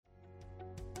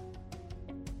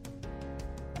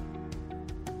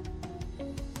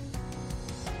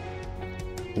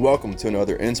Welcome to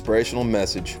another inspirational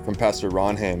message from Pastor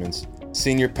Ron Hammonds,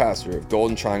 Senior Pastor of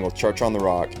Golden Triangle Church on the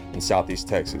Rock in Southeast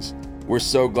Texas. We're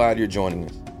so glad you're joining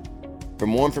us. For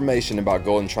more information about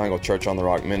Golden Triangle Church on the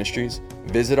Rock Ministries,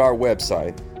 visit our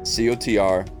website,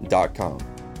 cotr.com.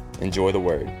 Enjoy the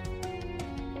Word.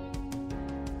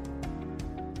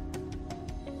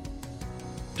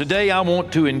 Today I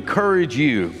want to encourage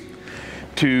you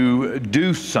to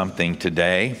do something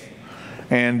today.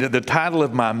 And the title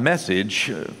of my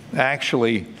message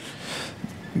actually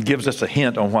gives us a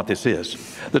hint on what this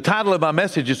is. The title of my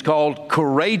message is called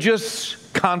Courageous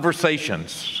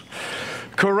Conversations.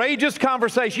 Courageous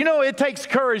conversation. You know, it takes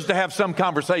courage to have some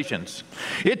conversations.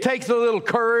 It takes a little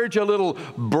courage, a little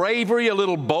bravery, a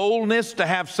little boldness to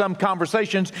have some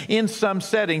conversations in some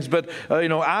settings. But,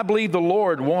 I believe the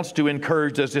Lord wants to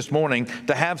encourage us this morning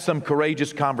to have some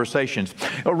courageous conversations.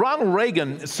 Ronald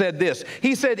Reagan said this.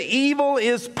 He said, "Evil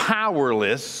is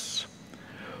powerless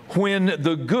when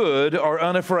the good are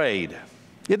unafraid."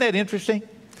 Isn't that interesting?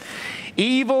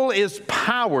 Evil is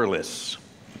powerless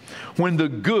when the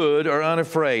good are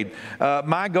unafraid.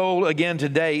 My goal again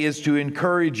today is to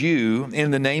encourage you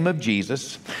in the name of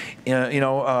Jesus,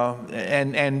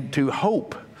 and to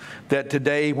hope that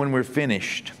today when we're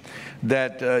finished,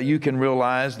 that you can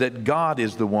realize that God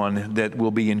is the one that will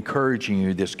be encouraging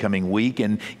you this coming week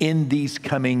and in these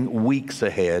coming weeks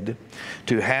ahead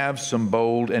to have some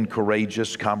bold and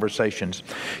courageous conversations.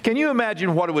 Can you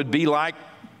imagine what it would be like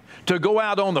to go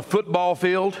out on the football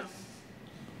field,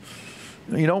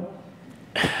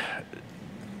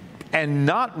 and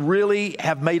not really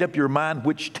have made up your mind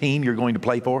which team you're going to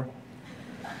play for?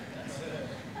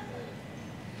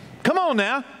 Come on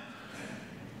now.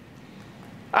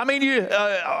 I mean,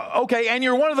 and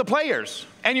you're one of the players,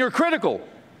 and you're critical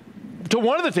to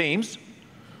one of the teams,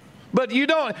 but you're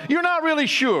not really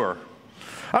sure.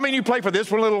 I mean, you play for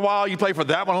this one a little while, you play for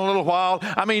that one a little while.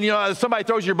 I mean, somebody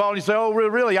throws your ball and you say, "Oh,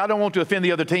 really, I don't want to offend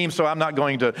the other team, so I'm not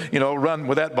going to, run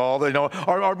with that ball."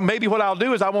 Or maybe what I'll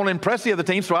do is I won't impress the other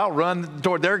team, so I'll run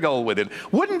toward their goal with it.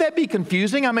 Wouldn't that be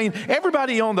confusing? I mean,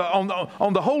 everybody on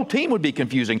the whole team would be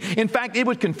confusing. In fact, it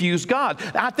would confuse God.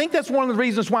 I think that's one of the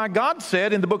reasons why God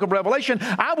said in the book of Revelation,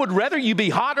 "I would rather you be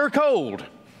hot or cold."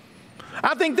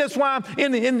 I think that's why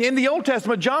in the Old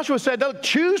Testament, Joshua said,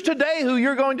 "Choose today who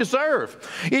you're going to serve."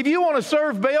 If you want to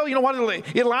serve Baal, you know what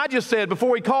Elijah said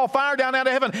before he called fire down out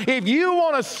of heaven? If you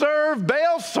want to serve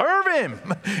Baal, serve him.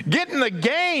 Get in the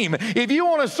game. If you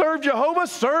want to serve Jehovah,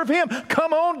 serve him.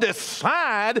 Come on,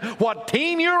 decide what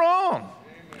team you're on.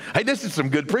 Hey, this is some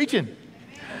good preaching.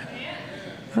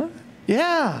 Huh?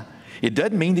 Yeah. It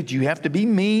doesn't mean that you have to be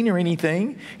mean or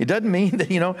anything. It doesn't mean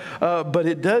that, but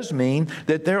it does mean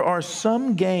that there are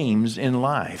some games in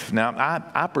life. Now,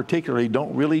 I particularly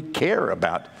don't really care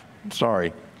about,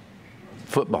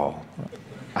 football.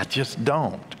 I just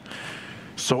don't.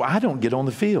 So I don't get on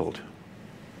the field.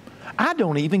 I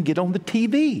don't even get on the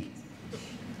TV.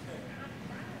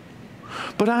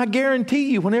 But I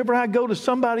guarantee you, whenever I go to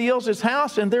somebody else's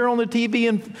house and they're on the TV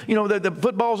and, the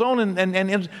football's on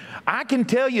and I can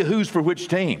tell you who's for which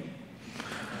team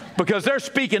because they're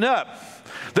speaking up.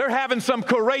 They're having some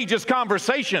courageous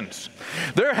conversations.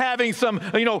 They're having some,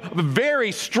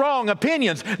 very strong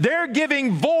opinions. They're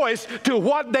giving voice to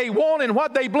what they want and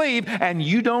what they believe, and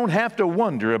you don't have to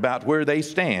wonder about where they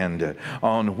stand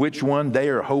on which one they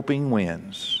are hoping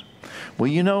wins.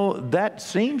 Well, that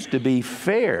seems to be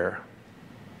fair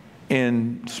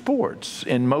in sports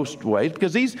in most ways,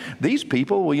 because these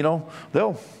people,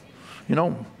 they'll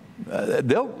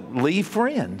leave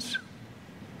friends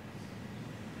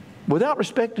without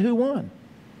respect to who won.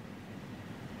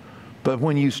 But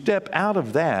when you step out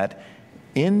of that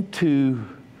into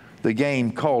the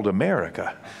game called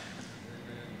America,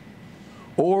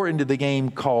 or into the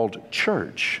game called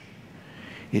church,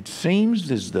 it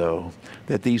seems as though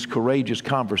that these courageous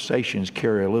conversations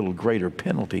carry a little greater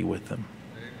penalty with them.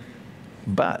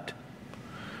 But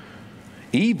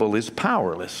evil is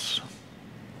powerless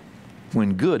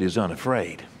when good is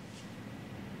unafraid.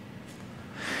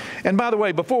 And by the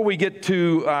way, before we get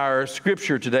to our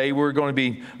scripture today, we're going to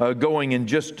be going in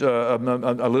just a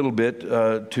little bit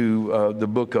to the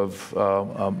book of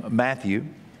Matthew.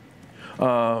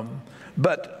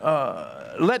 But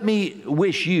let me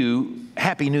wish you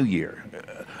Happy New Year.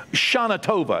 Shana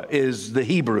Tova is the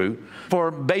Hebrew for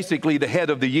basically the head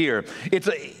of the year.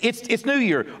 It's New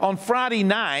Year. On Friday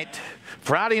night,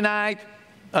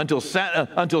 until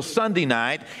Sunday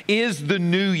night is the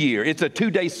New Year. It's a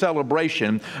 2-day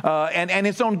celebration, and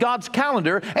it's on God's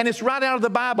calendar, and it's right out of the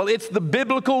Bible. It's the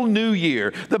biblical New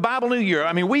Year, the Bible New Year.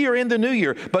 I mean, we are in the New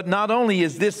Year, but not only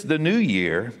is this the New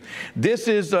Year, this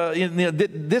is the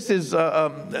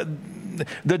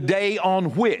day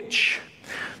on which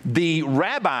the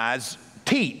rabbis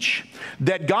teach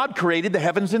that God created the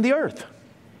heavens and the earth.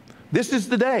 This is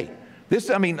the day.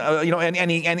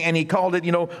 And he called it,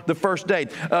 the first day.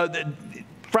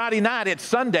 Friday night at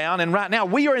sundown, and right now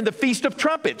we are in the Feast of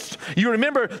Trumpets. You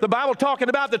remember the Bible talking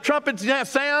about the trumpets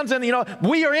sounds, and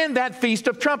we are in that Feast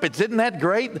of Trumpets. Isn't that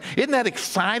great? Isn't that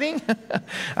exciting?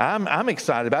 I'm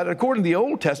excited about it. According to the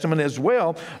Old Testament as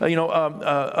well,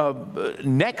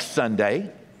 next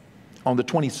Sunday, on the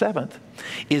 27th,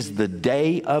 is the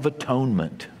Day of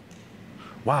Atonement.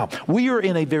 Wow. We are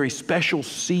in a very special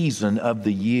season of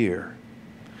the year,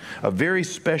 a very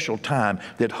special time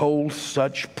that holds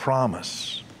such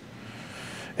promise.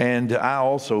 And I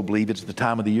also believe it's the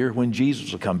time of the year when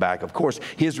Jesus will come back. Of course,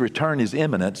 his return is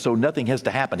imminent, so nothing has to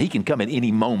happen. He can come at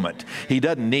any moment. He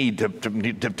doesn't need to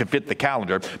fit the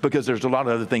calendar, because there's a lot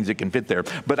of other things that can fit there.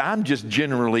 But I'm just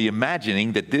generally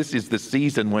imagining that this is the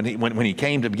season when he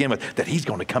came to begin with, that he's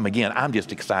going to come again. I'm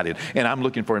just excited, and I'm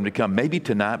looking for him to come maybe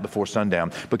tonight before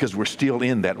sundown, because we're still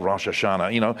in that Rosh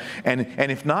Hashanah,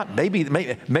 And if not, maybe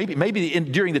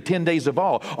during the 10 days of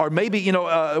awe, or maybe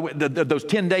those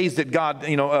 10 days that God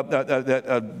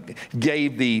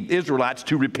gave the Israelites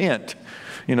to repent,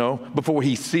 before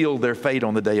he sealed their fate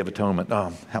on the Day of Atonement.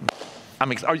 Are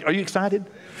you excited?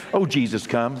 Oh, Jesus,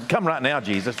 come right now,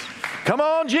 Jesus. Come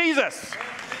on, Jesus.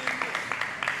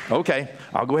 Okay,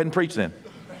 I'll go ahead and preach then.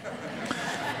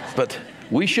 But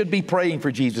we should be praying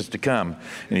for Jesus to come.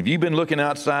 And if you've been looking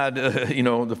outside,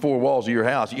 the four walls of your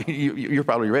house, you're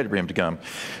probably ready for him to come.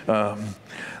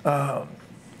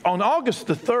 On August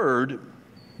the 3rd,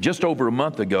 just over a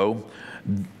month ago,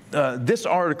 this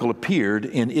article appeared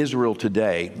in Israel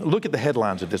Today. Look at the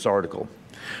headlines of this article.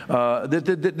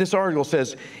 This article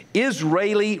says,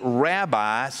 Israeli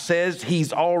rabbi says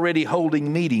he's already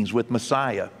holding meetings with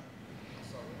Messiah.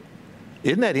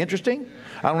 Isn't that interesting?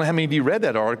 I don't know how many of you read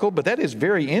that article, but that is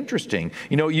very interesting.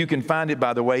 You can find it,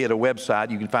 by the way, at a website.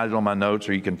 You can find it on my notes,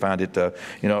 or you can find it,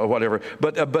 whatever.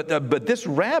 But this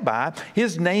rabbi,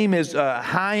 his name is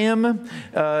Chaim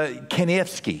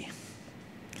Kanievsky.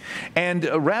 And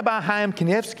Rabbi Chaim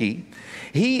Kanievsky,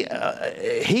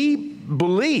 he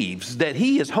believes that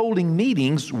he is holding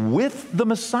meetings with the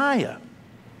Messiah.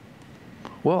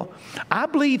 Well, I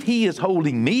believe he is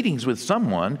holding meetings with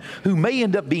someone who may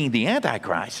end up being the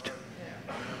Antichrist.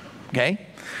 Okay?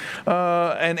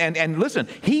 And listen,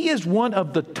 he is one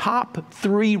of the top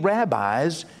 3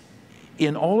 rabbis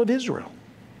in all of Israel.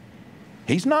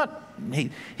 He's not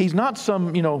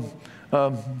some,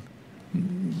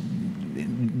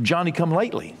 Johnny come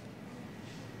lately.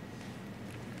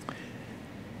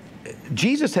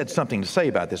 Jesus had something to say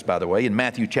about this, by the way, in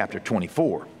Matthew chapter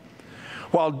 24.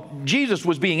 While Jesus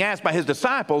was being asked by his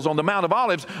disciples on the Mount of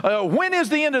Olives, when is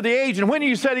the end of the age, and when are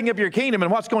you setting up your kingdom,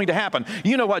 and what's going to happen?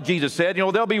 You know what Jesus said.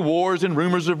 There'll be wars and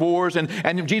rumors of wars,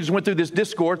 and Jesus went through this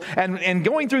discourse. And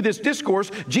going through this discourse,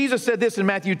 Jesus said this in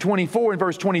Matthew 24 and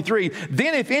verse 23,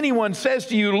 Then if anyone says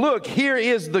to you, Look, here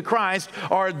is the Christ,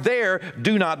 or there,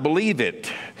 do not believe it.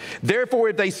 Therefore,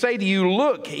 if they say to you,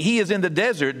 Look, he is in the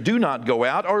desert, do not go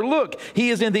out, or Look, he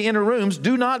is in the inner rooms,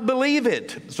 do not believe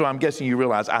it. So I'm guessing you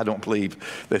realize I don't believe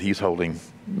that he's holding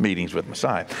meetings with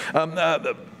Messiah.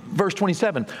 Verse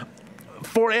 27,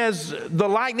 For as the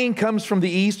lightning comes from the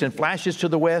east and flashes to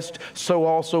the west, so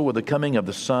also will the coming of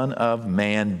the Son of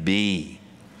Man be.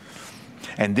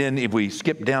 And then if we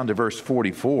skip down to verse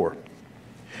 44,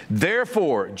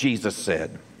 Therefore, Jesus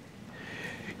said,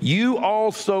 You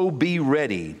also be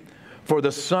ready, for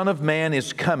the Son of Man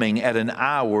is coming at an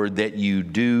hour that you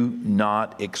do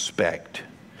not expect.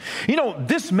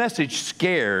 This message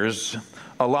scares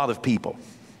a lot of people.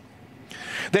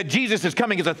 That Jesus is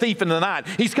coming as a thief in the night.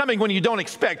 He's coming when you don't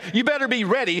expect. You better be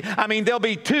ready. There'll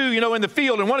be 2, in the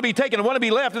field, and one will be taken and one will be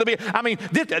left.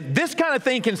 This kind of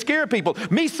thing can scare people.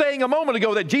 Me saying a moment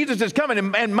ago that Jesus is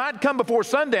coming and might come before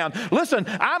sundown. Listen,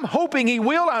 I'm hoping he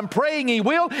will. I'm praying he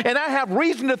will. And I have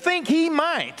reason to think he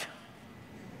might.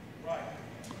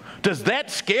 Does that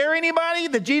scare anybody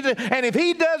that Jesus, and if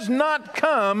he does not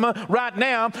come right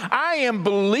now, I am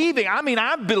believing, I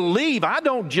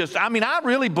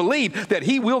really believe that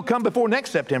he will come before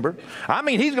next September. I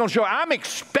mean, he's going to show, I'm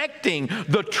expecting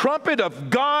the trumpet of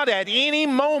God at any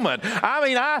moment. I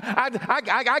mean,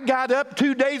 I got up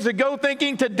 2 days ago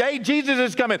thinking today Jesus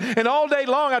is coming. And all day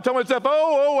long I told myself,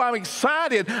 I'm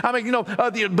excited. I mean,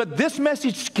 but this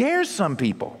message scares some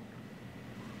people.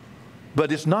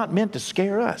 But it's not meant to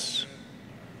scare us.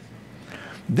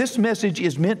 This message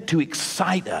is meant to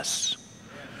excite us.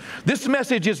 This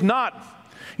message is not,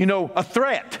 a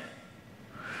threat.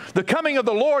 The coming of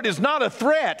the Lord is not a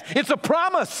threat. It's a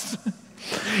promise.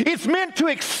 It's meant to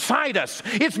excite us.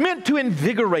 It's meant to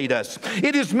invigorate us.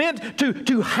 It is meant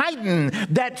to heighten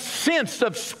that sense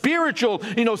of spiritual,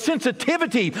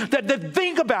 sensitivity. That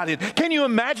think about it. Can you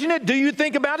imagine it? Do you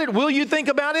think about it? Will you think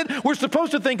about it? We're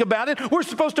supposed to think about it. We're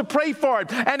supposed to pray for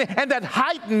it. And that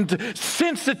heightened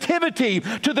sensitivity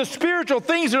to the spiritual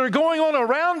things that are going on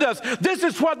around us. This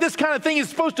is what this kind of thing is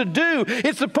supposed to do.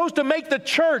 It's supposed to make the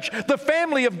church, the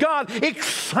family of God,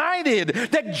 excited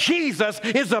that Jesus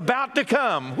is about to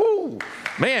come. Woo.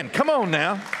 Man, come on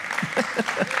now.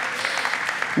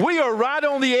 We are right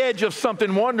on the edge of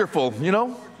something wonderful,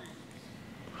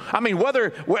 I mean,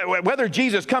 whether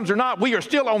Jesus comes or not, we are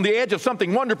still on the edge of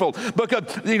something wonderful because,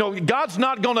 God's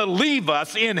not going to leave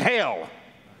us in hell.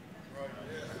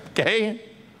 Okay?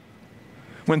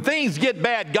 When things get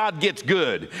bad, God gets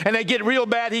good. And they get real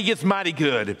bad, he gets mighty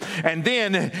good. And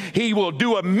then he will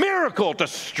do a miracle to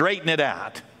straighten it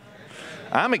out.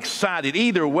 I'm excited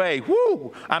either way.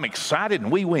 Woo! I'm excited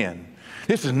and we win.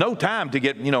 This is no time to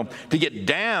get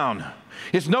down.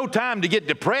 It's no time to get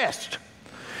depressed.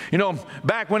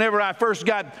 Back whenever I first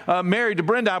got married to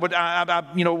Brenda,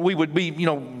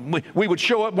 we would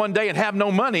show up one day and have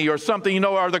no money or something,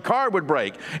 or the car would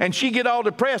break, and she'd get all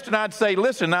depressed, and I'd say,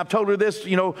 "Listen," I've told her this,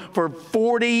 for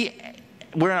we're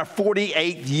in our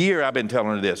 48th year. I've been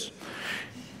telling her this.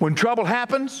 When trouble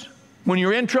happens, when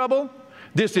you're in trouble,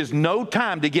 this is no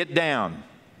time to get down.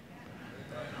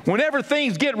 Whenever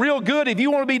things get real good, if you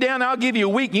want to be down, I'll give you a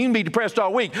week. You can be depressed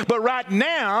all week. But right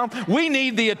now, we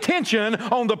need the attention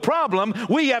on the problem.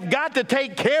 We have got to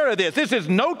take care of this. This is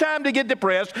no time to get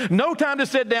depressed, no time to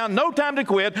sit down, no time to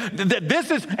quit.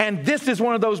 This is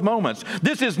one of those moments.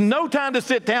 This is no time to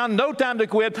sit down, no time to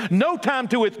quit, no time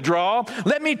to withdraw.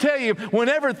 Let me tell you,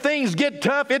 whenever things get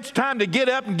tough, it's time to get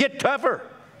up and get tougher.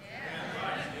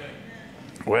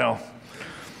 Well,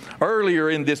 earlier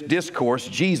in this discourse,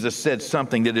 Jesus said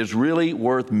something that is really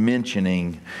worth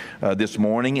mentioning this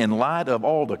morning in light of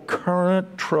all the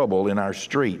current trouble in our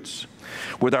streets.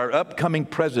 With our upcoming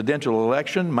presidential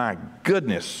election, my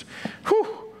goodness,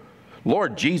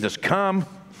 Lord Jesus, come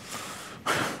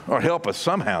or help us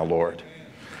somehow, Lord.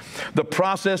 The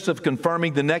process of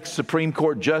confirming the next Supreme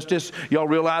Court justice, y'all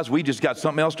realize we just got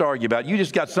something else to argue about. You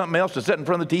just got something else to sit in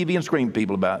front of the TV and scream at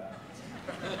people about.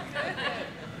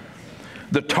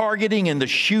 The targeting and the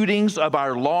shootings of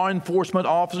our law enforcement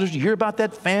officers. You hear about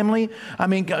that family? I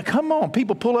mean, come on.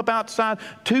 People pull up outside,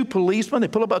 2 policemen, they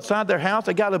pull up outside their house.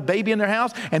 They got a baby in their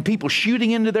house and people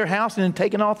shooting into their house and then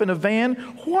taking off in a van.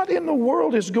 What in the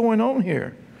world is going on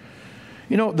here?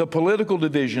 The political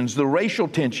divisions, the racial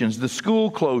tensions, the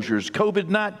school closures,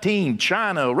 COVID-19,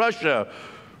 China, Russia.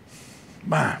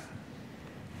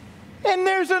 And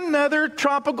there's another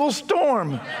tropical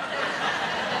storm.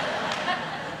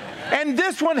 And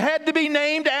this one had to be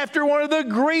named after one of the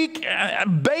Greek,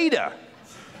 Beta.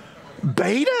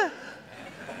 Beta?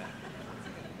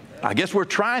 I guess we're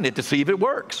trying it to see if it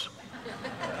works.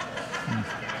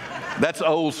 That's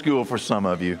old school for some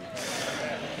of you.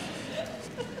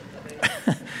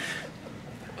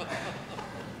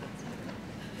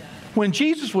 When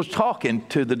Jesus was talking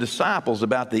to the disciples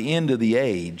about the end of the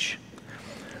age,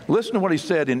 listen to what he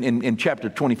said in chapter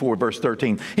 24, verse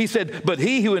 13. He said, "But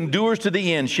he who endures to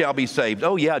the end shall be saved."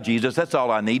 Oh yeah, Jesus, that's all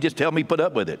I need. Just tell me, put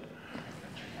up with it.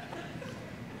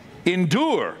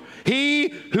 Endure. He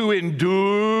who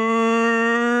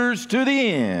endures to the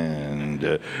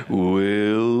end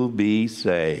will be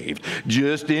saved.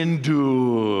 Just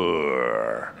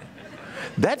endure.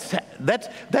 That's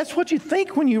what you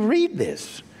think when you read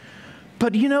this.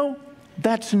 But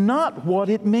that's not what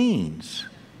it means.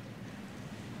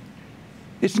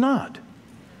 It's not.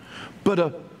 But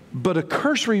a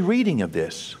cursory reading of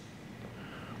this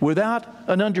without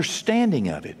an understanding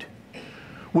of it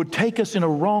would take us in a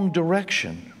wrong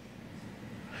direction.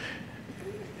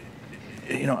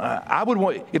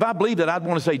 If I believed that, I'd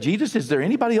want to say, "Jesus, is there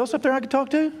anybody else up there I could talk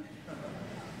to?"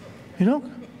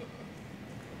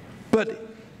 But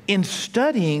in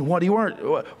studying what do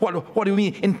you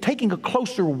mean? In taking a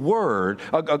closer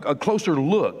a closer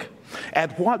look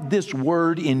at what this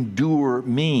word endure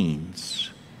means.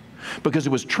 Because it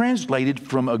was translated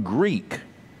from a Greek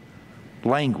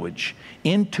language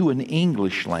into an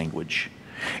English language.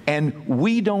 And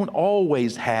we don't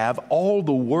always have all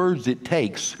the words it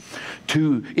takes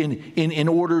in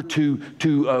order to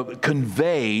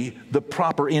convey the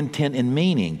proper intent and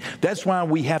meaning. That's why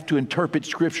we have to interpret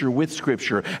Scripture with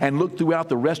Scripture and look throughout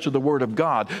the rest of the Word of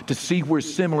God to see where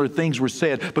similar things were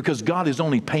said, because God is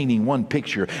only painting one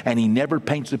picture, and He never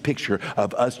paints a picture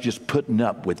of us just putting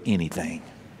up with anything.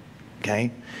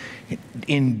 Okay?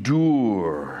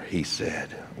 Endure, He said.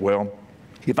 Well,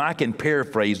 if I can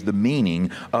paraphrase the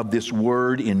meaning of this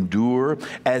word endure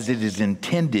as it is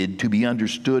intended to be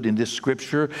understood in this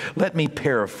scripture, let me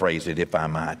paraphrase it if I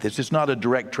might. This is not a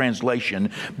direct translation,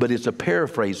 but it's a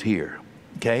paraphrase here.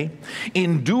 Okay?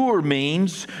 Endure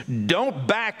means don't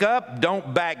back up,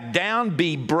 don't back down,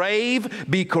 be brave,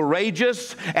 be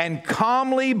courageous, and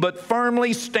calmly but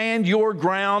firmly stand your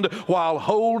ground while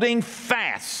holding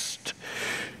fast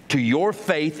to your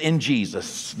faith in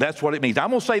Jesus. That's what it means.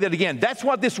 I'm going to say that again. That's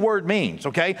what this word means,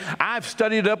 okay? I've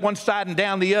studied it up one side and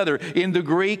down the other in the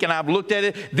Greek, and I've looked at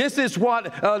it. This is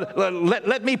what,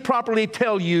 let me properly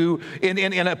tell you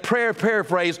in a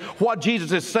paraphrase what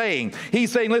Jesus is saying.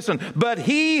 He's saying, listen, but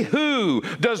he who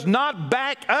does not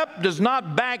back up, does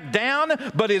not back down,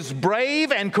 but is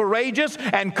brave and courageous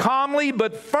and calmly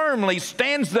but firmly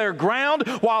stands their ground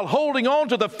while holding on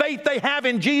to the faith they have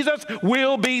in Jesus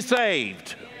will be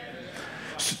saved.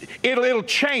 It'll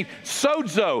change.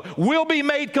 Sozo will be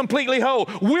made completely whole.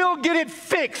 We'll get it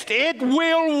fixed. It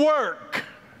will work.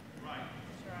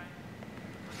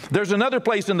 There's another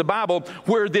place in the Bible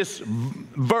where this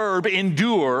verb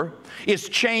endure is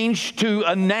changed to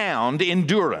a noun,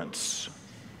 endurance.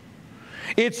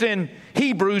 It's in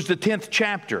Hebrews, the 10th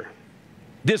chapter.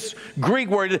 This Greek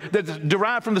word that's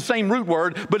derived from the same root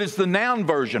word, but it's the noun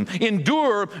version.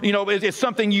 Endure, is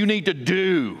something you need to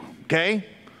do, okay?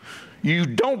 You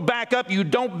don't back up, you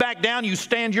don't back down, you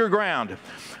stand your ground.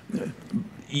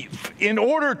 In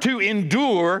order to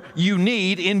endure, you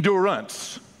need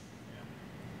endurance.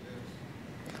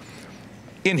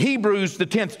 In Hebrews, the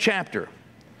 10th chapter,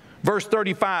 verse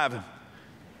 35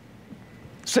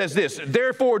 says this,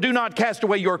 therefore do not cast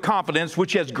away your confidence,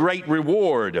 which has great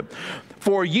reward,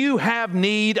 for you have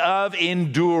need of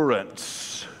endurance.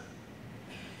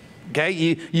 Okay,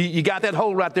 you got that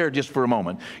hold right there just for a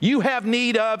moment. You have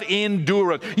need of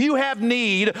endurance. You have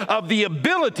need of the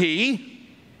ability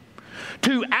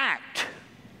to act.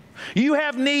 You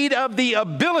have need of the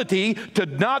ability to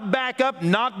not back up,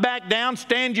 not back down,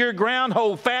 stand your ground,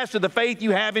 hold fast to the faith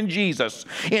you have in Jesus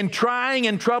in trying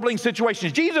and troubling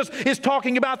situations. Jesus is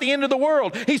talking about the end of the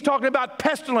world. He's talking about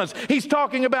pestilence. He's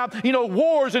talking about,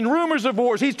 wars and rumors of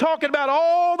wars. He's talking about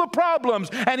all the problems.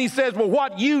 And he says, well,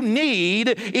 what you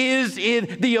need is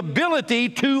the ability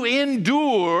to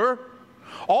endure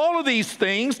all of these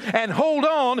things and hold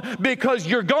on, because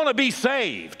you're going to be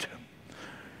saved.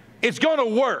 It's going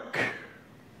to work.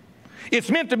 It's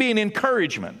meant to be an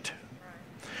encouragement.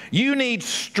 You need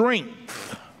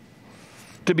strength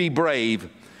to be brave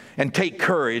and take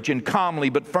courage and calmly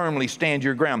but firmly stand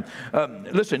your ground.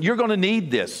 Listen, you're going to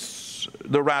need this.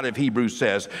 The writer of Hebrews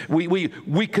says.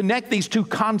 We connect these two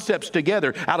concepts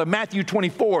together out of Matthew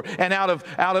 24 and out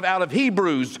of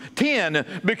Hebrews 10,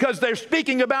 because they're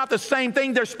speaking about the same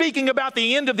thing. They're speaking about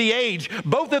the end of the age.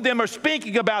 Both of them are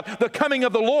speaking about the coming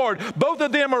of the Lord. Both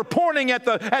of them are pointing at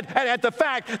the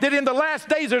fact that in the last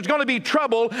days there's going to be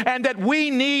trouble, and that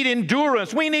we need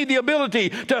endurance. We need the ability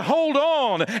to hold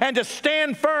on and to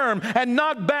stand firm and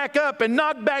not back up and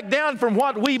not back down from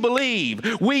what we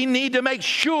believe. We need to make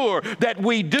sure that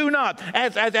we do not,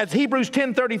 as Hebrews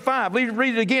 10:35,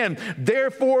 read it again,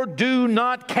 therefore do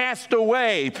not cast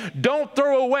away. Don't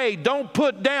throw away. Don't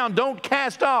put down. Don't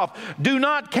cast off. Do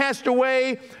not cast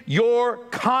away your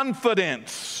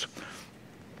confidence,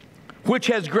 which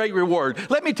has great reward.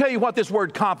 Let me tell you what this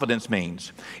word confidence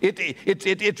means.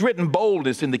 It's written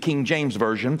boldness in the King James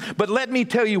Version, but let me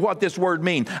tell you what this word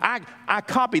means. I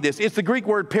copied this. It's the Greek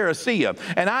word parousia,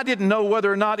 and I didn't know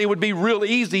whether or not it would be real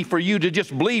easy for you to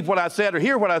just believe what I said or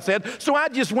hear what I said, so I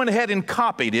just went ahead and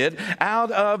copied it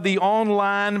out of the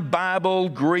online Bible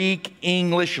Greek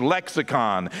English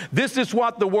lexicon. This is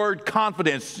what the word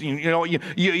confidence,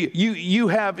 you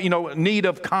have, need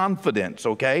of confidence,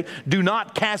 okay? Do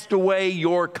not cast away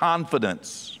your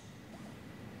confidence.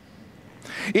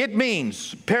 It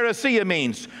means, parousia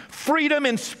means freedom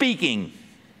in speaking,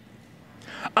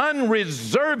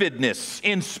 unreservedness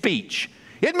in speech.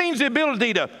 It means the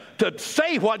ability to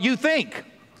say what you think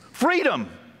freedom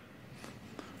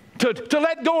to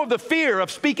let go of the fear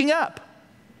of speaking up.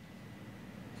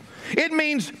 It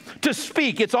means to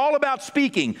speak. It's all about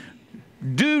speaking.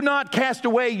 Do not cast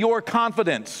away your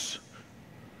confidence.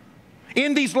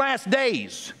 In these last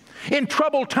days, in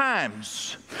troubled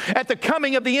times, at the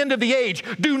coming of the end of the age,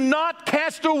 do not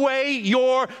cast away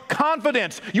your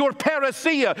confidence, your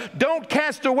parousia. Don't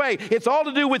cast away. It's all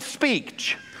to do with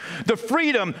speech. The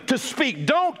freedom to speak.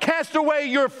 Don't cast away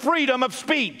your freedom of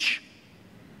speech.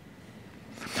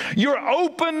 Your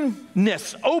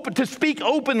openness, open to speak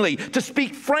openly, to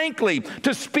speak frankly,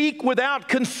 to speak without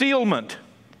concealment.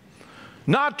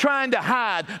 Not trying to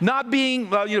hide, not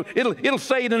being, it'll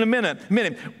say it in a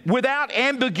minute, without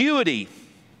ambiguity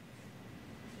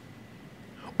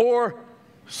or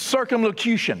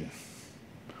circumlocution,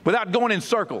 without going in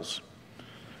circles.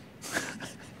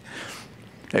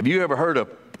 Have you ever heard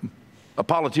a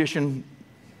politician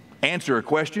answer a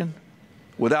question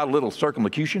without a little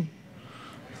circumlocution?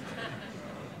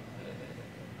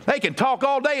 They can talk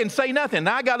all day and say nothing.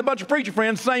 Now, I got a bunch of preacher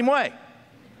friends the same way.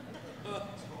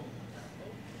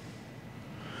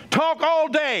 Talk all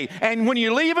day, and when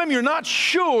you leave them, you're not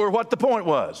sure what the point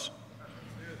was.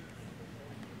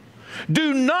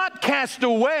 Do not cast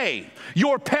away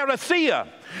your parousia,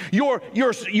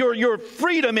 your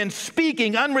freedom in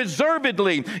speaking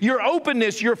unreservedly, your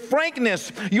openness, your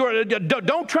frankness.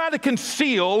 Don't try to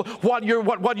conceal what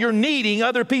you're needing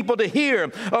other people to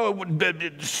hear.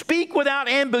 Speak without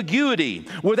ambiguity,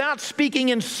 without speaking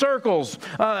in circles,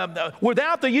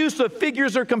 without the use of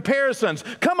figures or comparisons.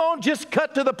 Come on, just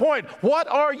cut to the point. What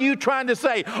are you trying to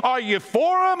say? Are you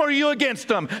for them or are you against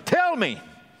them? Tell me.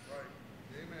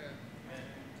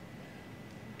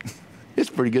 It's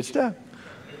pretty good stuff.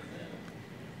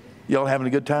 Y'all having a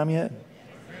good time yet?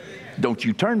 Don't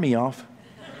you turn me off.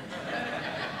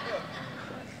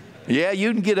 Yeah,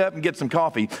 you can get up and get some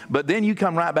coffee, but then you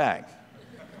come right back.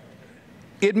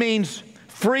 It means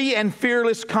free and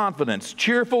fearless confidence,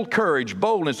 cheerful courage,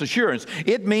 boldness, assurance.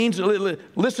 It means,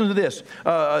 listen to this,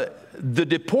 the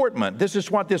deportment. This is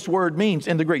what this word means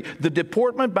in the Greek. The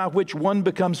deportment by which one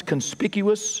becomes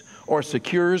conspicuous or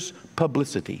secures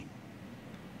publicity.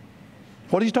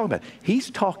 What is he talking about? He's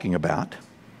talking about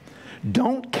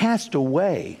don't cast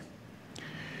away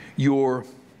your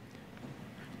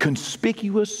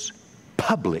conspicuous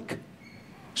public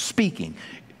speaking.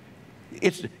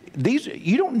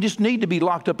 You don't just need to be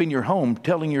locked up in your home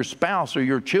telling your spouse or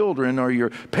your children or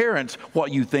your parents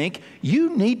what you think.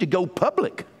 You need to go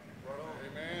public.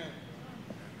 Amen.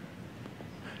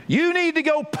 You need to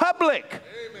go public.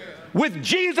 Amen. With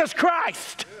Jesus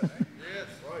Christ.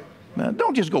 Now,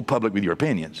 don't just go public with your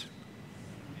opinions.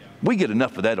 We get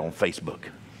enough of that on Facebook.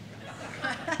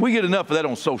 We get enough of that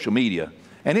on social media,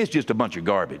 and it's just a bunch of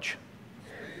garbage.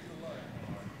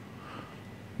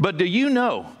 But do you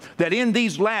know that in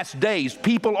these last days,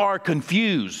 people are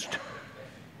confused?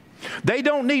 They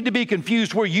don't need to be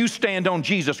confused where you stand on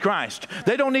Jesus Christ.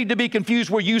 They don't need to be confused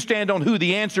where you stand on who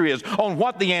the answer is, on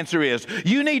what the answer is.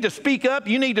 You need to speak up.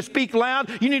 You need to speak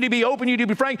loud. You need to be open. You need to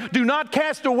be frank. Do not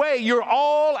cast away your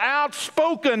all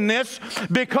outspokenness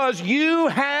because you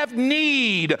have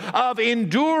need of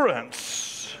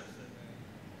endurance.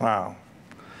 Wow.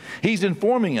 He's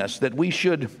informing us that we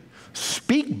should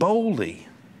speak boldly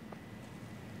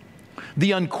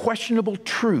the unquestionable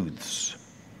truths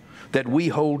that we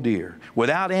hold dear,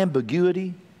 without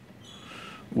ambiguity,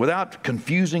 without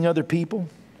confusing other people.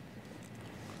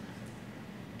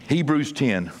 Hebrews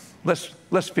 10.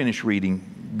 Let's finish reading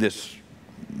this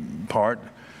part,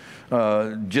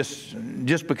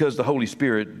 just because the Holy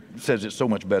Spirit says it so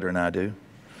much better than I do.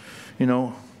 You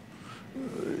know,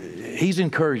 He's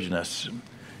encouraging us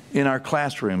in our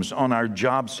classrooms, on our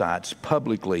job sites,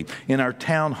 publicly, in our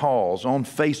town halls, on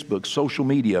Facebook, social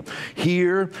media.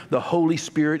 Here, the Holy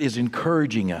Spirit is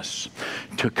encouraging us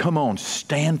to come on,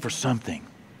 stand for something.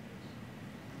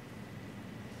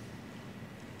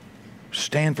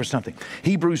 Stand for something.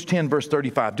 Hebrews 10, verse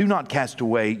 35. Do not cast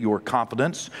away your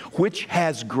confidence, which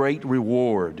has great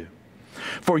reward.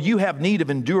 For you have need of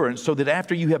endurance, so that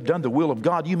after you have done the will of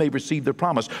God, you may receive the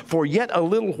promise. For yet a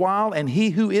little while, and he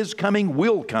who is coming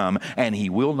will come, and he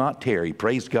will not tarry.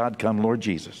 Praise God, come Lord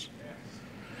Jesus.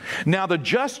 Now the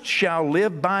just shall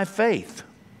live by faith.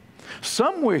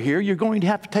 Somewhere here, you're going to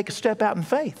have to take a step out in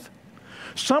faith.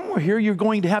 Somewhere here, you're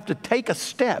going to have to take a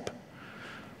step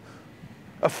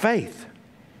of faith.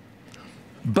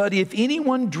 But if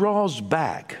anyone draws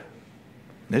back,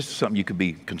 this is something you could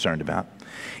be concerned about.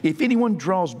 If anyone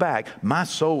draws back, my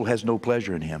soul has no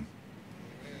pleasure in him.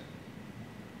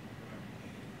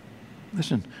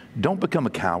 Listen, don't become a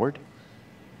coward.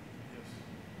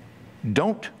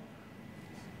 Don't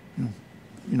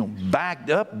Backed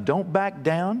up, don't back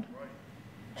down.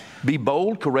 Be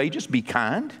bold, courageous, be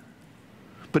kind,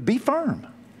 but be firm.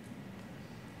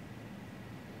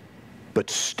 But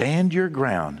stand your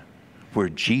ground where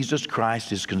Jesus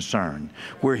Christ is concerned,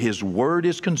 where His Word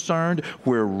is concerned,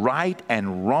 where right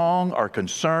and wrong are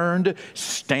concerned.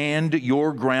 Stand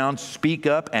your ground, speak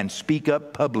up, and speak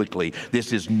up publicly.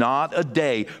 This is not a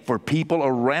day for people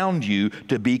around you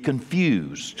to be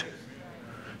confused.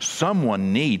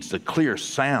 Someone needs the clear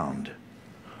sound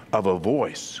of a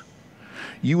voice.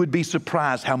 You would be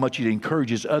surprised how much it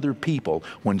encourages other people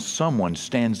when someone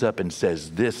stands up and says,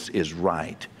 this is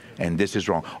right and this is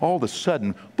wrong. All of a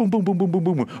sudden, boom, boom, boom, boom, boom,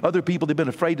 boom. Other people that have been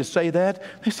afraid to say that,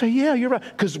 they say, yeah, you're right.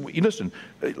 Because, listen,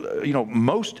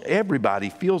 most everybody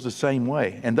feels the same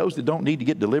way. And those that don't need to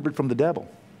get delivered from the devil.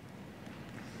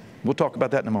 We'll talk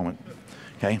about that in a moment.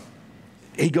 Okay?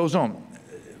 He goes on.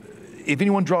 If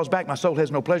anyone draws back, my soul has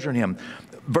no pleasure in him.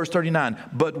 Verse 39,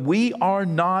 but we are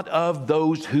not of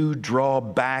those who draw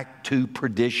back to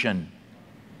perdition,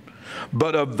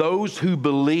 but of those who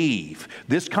believe.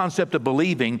 This concept of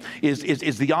believing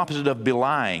is the opposite of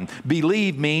belying.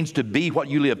 Believe means to be what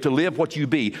you live, to live what you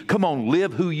be. Come on,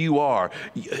 live who you are.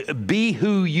 Be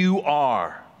who you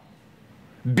are.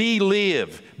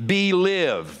 Believe.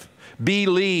 Believe.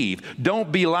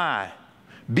 Don't belie.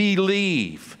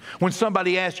 Believe. When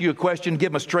somebody asks you a question,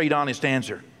 give them a straight, honest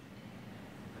answer.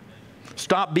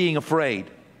 Stop being afraid.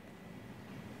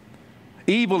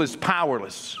 Evil is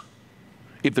powerless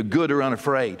if the good are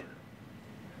unafraid.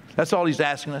 That's all He's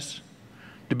asking us,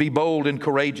 to be bold and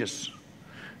courageous,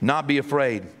 not be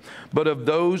afraid, but of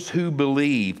those who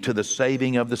believe to the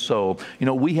saving of the soul.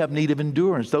 We have need of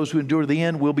endurance. Those who endure to the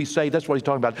end will be saved. That's what He's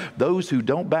talking about. Those who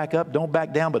don't back up, don't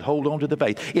back down, but hold on to the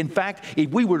faith. In fact,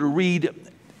 if we were to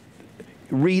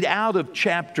read out of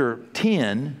chapter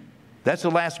 10, that's the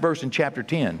last verse in chapter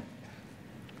 10.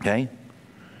 Okay?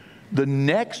 The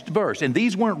next verse, and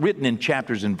these weren't written in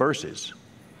chapters and verses.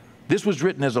 This was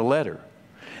written as a letter.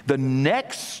 The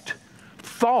next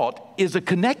thought is a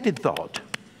connected thought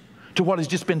to what has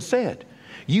just been said.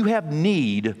 You have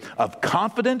need of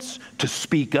confidence to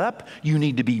speak up. You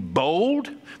need to be bold.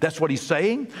 That's what he's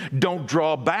saying. Don't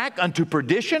draw back unto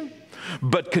perdition,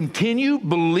 but continue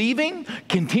believing,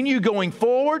 continue going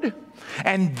forward.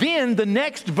 And then the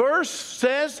next verse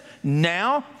says,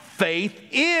 now faith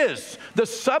is the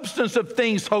substance of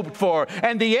things hoped for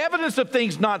and the evidence of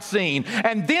things not seen.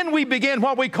 And then we begin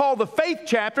what we call the faith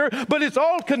chapter, but it's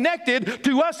all connected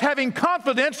to us having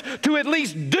confidence to at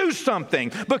least do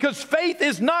something. Because faith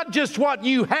is not just what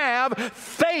you have.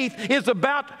 Faith is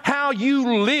about how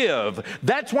you live.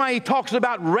 That's why he talks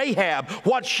about Rahab,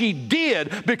 what she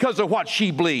did because of what she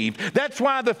believed. That's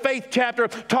why the faith chapter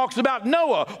talks about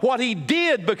Noah, what he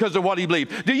did because of what he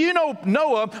believed. Do you know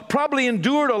Noah probably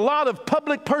endured a lot of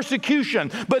public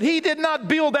persecution, but he did not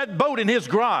build that boat in his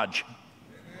garage.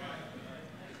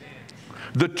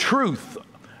 The truth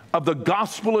of the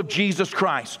gospel of Jesus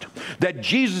Christ, that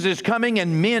Jesus is coming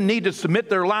and men need to submit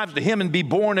their lives to Him and be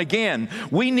born again.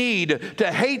 We need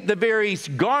to hate the very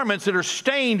garments that are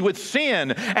stained with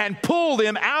sin and pull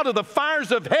them out of the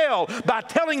fires of hell by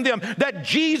telling them that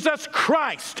Jesus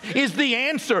Christ is the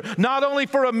answer, not only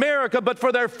for America, but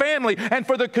for their family and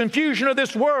for the confusion of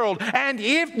this world. And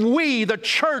if we, the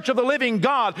church of the living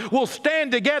God, will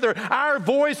stand together, our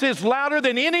voice is louder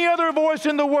than any other voice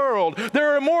in the world.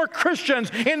 There are more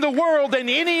Christians in the world than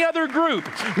any other group.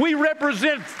 We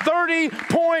represent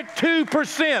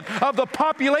 30.2% of the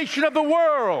population of the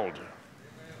world.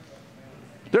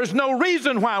 There's no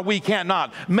reason why we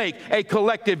cannot make a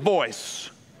collective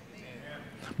voice.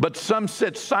 But some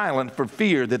sit silent for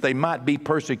fear that they might be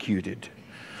persecuted.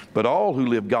 But all who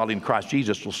live godly in Christ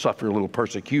Jesus will suffer a little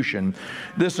persecution.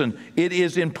 Listen, it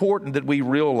is important that we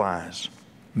realize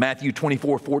Matthew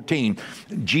 24:14,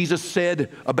 Jesus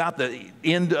said about the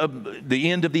end of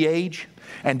the age,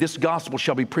 and this gospel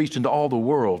shall be preached into all the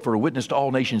world for a witness to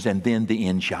all nations, and then the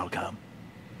end shall come.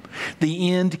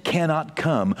 The end cannot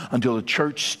come until the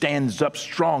church stands up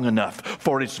strong enough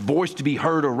for its voice to be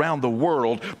heard around the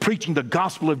world, preaching the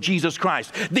gospel of Jesus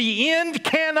Christ. The end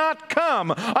cannot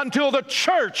come until the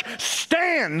church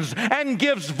stands and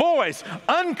gives voice,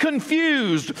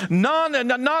 unconfused,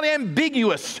 not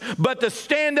ambiguous, but to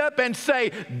stand up and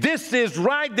say, this is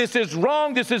right, this is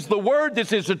wrong, this is the word,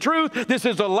 this is the truth, this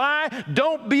is a lie.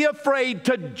 Don't be afraid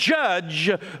to judge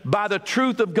by the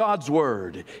truth of God's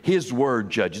word. His word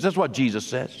judges. That's what Jesus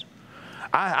says.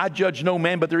 I judge no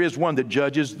man, but there is one that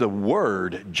judges. The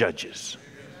word judges.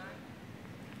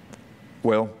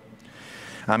 Well,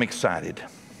 I'm excited.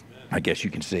 I guess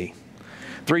you can see.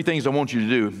 3 things I want you to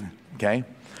do, okay?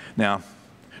 Now,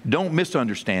 Don't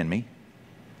misunderstand me.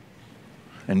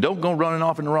 And don't go running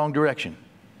off in the wrong direction.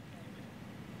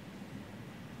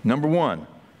 Number one,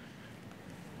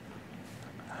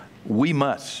 we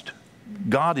must.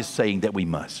 God is saying that we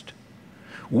must.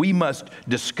 We must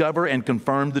discover and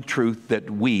confirm the truth that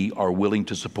we are willing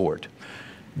to support.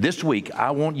 This week,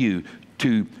 I want you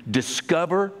to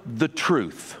discover the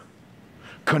truth,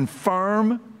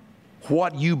 confirm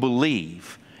what you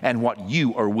believe and what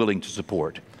you are willing to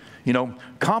support. You know,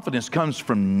 confidence comes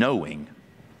from knowing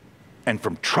and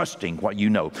from trusting what you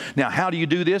know. Now, how do you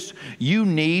do this? You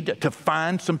need to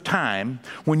find some time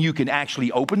when you can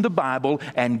actually open the Bible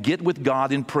and get with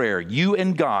God in prayer. You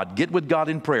and God, get with God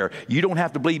in prayer. You don't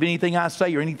have to believe anything I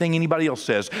say or anything anybody else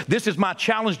says. This is my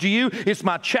challenge to you. It's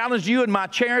my challenge to you and my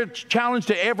challenge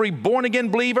to every born-again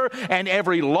believer and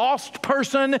every lost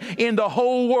person in the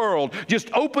whole world.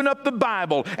 Just open up the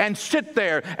Bible and sit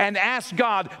there and ask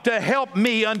God to help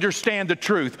me understand the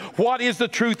truth. What is the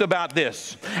truth about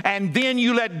this? And then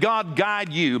you let God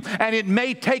guide you. And it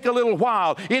may take a little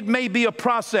while. It may be a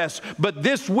process. But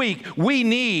this week, we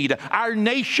need, our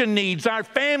nation needs, our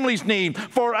families need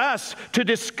for us to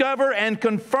discover and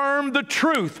confirm the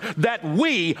truth that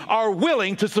we are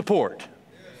willing to support.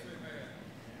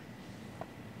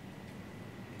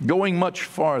 Going much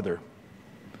farther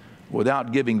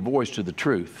without giving voice to the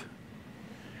truth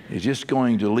is just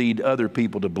going to lead other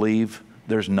people to believe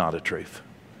there's not a truth.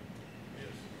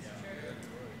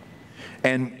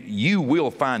 And you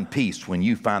will find peace when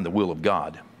you find the will of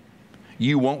God.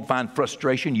 You won't find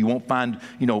frustration. You won't find,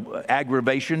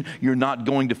 aggravation. You're not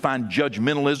going to find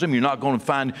judgmentalism. You're not going to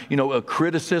find, a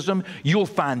criticism. You'll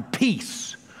find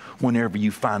peace whenever you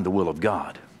find the will of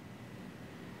God.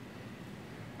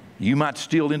 You might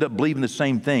still end up believing the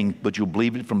same thing, but you'll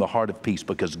believe it from the heart of peace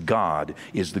because God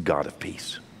is the God of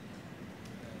peace.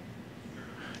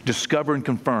 Discover and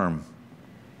confirm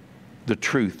the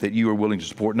truth that you are willing to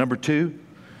support. Number two,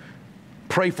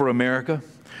 pray for America.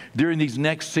 During these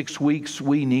next 6 weeks,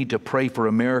 we need to pray for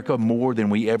America more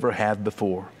than we ever have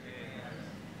before.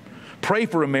 Pray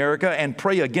for America and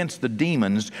pray against the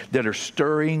demons that are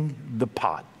stirring the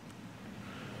pot.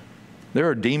 There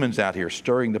are demons out here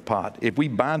stirring the pot. If we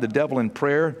bind the devil in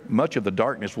prayer, much of the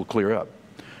darkness will clear up.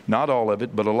 Not all of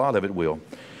it, but a lot of it will.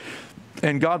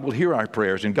 And God will hear our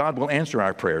prayers and God will answer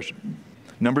our prayers.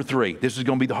 Number three, this is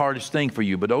going to be the hardest thing for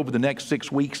you, but over the next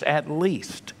 6 weeks at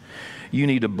least, you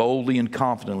need to boldly and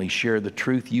confidently share the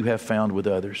truth you have found with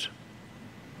others.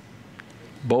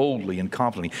 Boldly and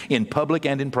confidently, in public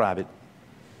and in private.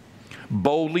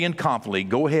 Boldly and confidently,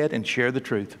 go ahead and share the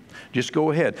truth. Just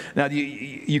go ahead. Now,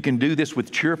 you can do this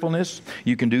with cheerfulness.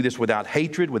 You can do this without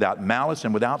hatred, without malice,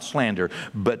 and without slander.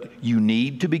 But you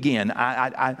need to begin.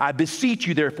 I beseech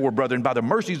you, therefore, brethren, by the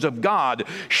mercies of God,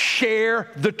 share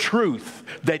the truth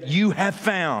that you have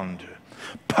found.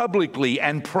 Publicly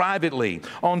and privately,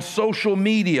 on social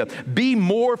media. Be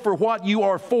more for what you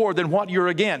are for than what you're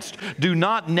against. Do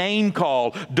not name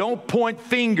call. Don't point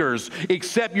fingers,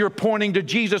 except you're pointing to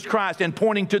Jesus Christ and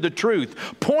pointing to the truth.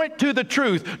 Point to the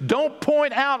truth. Don't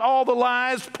point out all the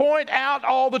lies. Point out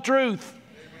all the truth.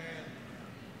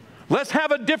 Let's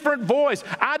have a different voice.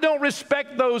 I don't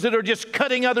respect those that are just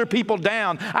cutting other people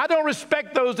down. I don't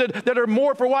respect those that are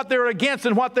more for what they're against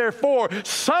than what they're for.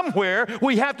 Somewhere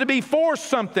we have to be for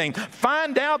something.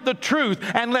 Find out the truth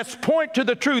and let's point to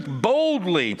the truth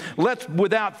boldly. Let's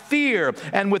without fear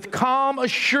and with calm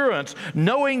assurance,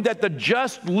 knowing that the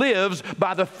just lives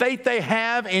by the faith they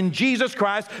have in Jesus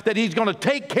Christ, that He's going to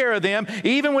take care of them,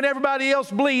 even when everybody else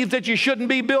believes that you shouldn't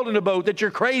be building a boat, that you're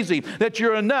crazy, that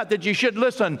you're a nut, that you should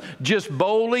listen. Just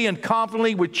boldly and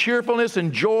confidently with cheerfulness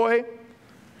and joy,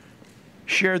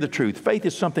 share the truth. Faith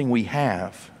is something we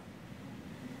have,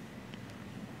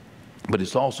 but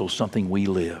it's also something we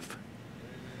live.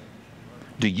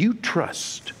 Do you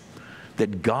trust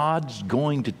that God's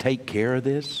going to take care of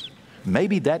this?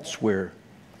 Maybe that's where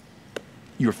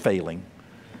you're failing.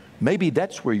 Maybe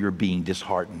that's where you're being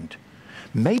disheartened.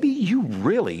 Maybe you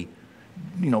really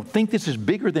think this is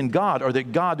bigger than God, or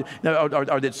that God,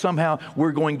 or that somehow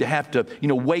we're going to have to,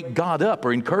 wake God up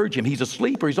or encourage Him. He's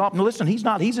asleep or He's off. No, listen, He's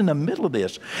not. He's in the middle of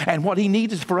this. And what He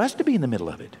needs is for us to be in the middle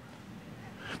of it.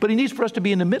 But He needs for us to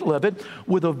be in the middle of it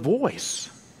with a voice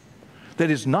that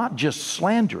is not just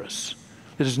slanderous,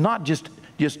 that is not just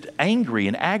angry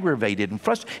and aggravated and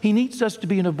frustrated. He needs us to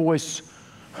be in a voice,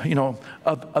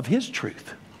 of His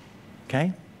truth.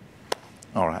 Okay?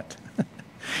 All right.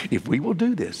 If we will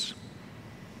do this,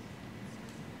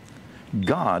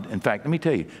 God, in fact, let me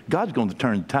tell you, God's going to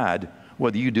turn the tide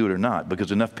whether you do it or not,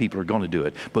 because enough people are going to do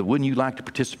it. But wouldn't you like to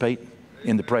participate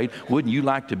in the parade? Wouldn't you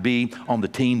like to be on the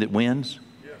team that wins?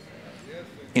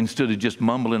 instead of just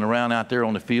mumbling around out there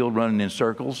on the field running in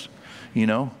circles, you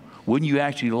know? Wouldn't you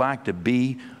actually like to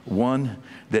be one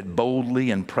that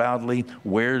boldly and proudly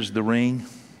wears the ring,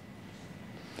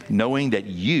 knowing that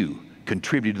you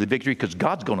contributed to the victory, because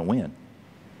God's going to win?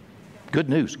 Good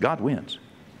news, God wins.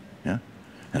 Yeah?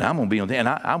 And I'm going to be on the, and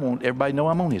I want everybody to know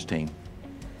I'm on his team.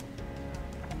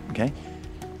 Okay?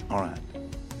 All right.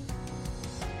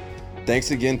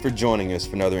 Thanks again for joining us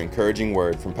for another encouraging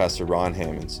word from Pastor Ron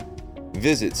Hammonds.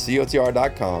 Visit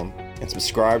cotr.com and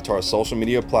subscribe to our social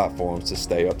media platforms to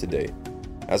stay up to date.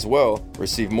 As well,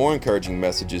 receive more encouraging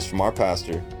messages from our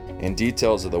pastor and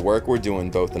details of the work we're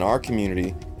doing both in our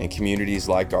community and communities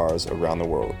like ours around the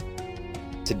world.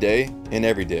 Today and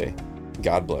every day,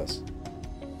 God bless.